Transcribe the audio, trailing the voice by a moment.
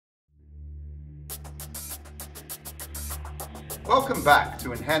Welcome back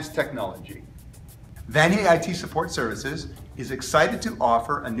to Enhanced Technology. Vanier IT Support Services is excited to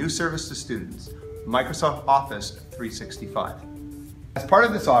offer a new service to students, Microsoft Office 365. As part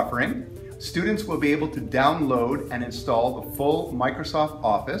of this offering, students will be able to download and install the full Microsoft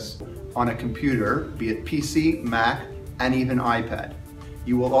Office on a computer, be it PC, Mac, and even iPad.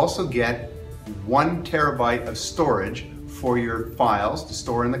 You will also get 1 terabyte of storage for your files to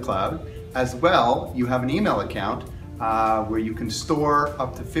store in the cloud. As well, you have an email account where you can store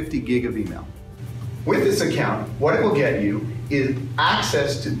up to 50 gig of email. With this account, what it will get you is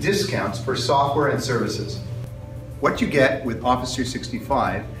access to discounts for software and services. What you get with Office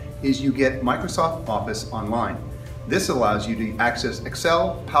 365 is you get Microsoft Office Online. This allows you to access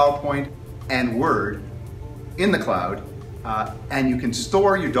Excel, PowerPoint, and Word in the cloud, and you can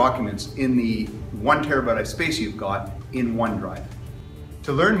store your documents in the 1 terabyte of space you've got in OneDrive.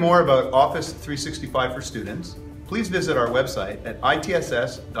 To learn more about Office 365 for students, please visit our website at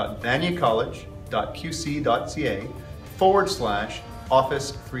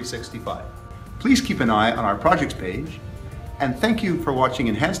itss.vaniercollege.qc.ca/Office 365. Please keep an eye on our projects page, and thank you for watching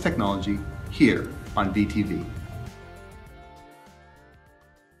Enhanced Technology here on VTV.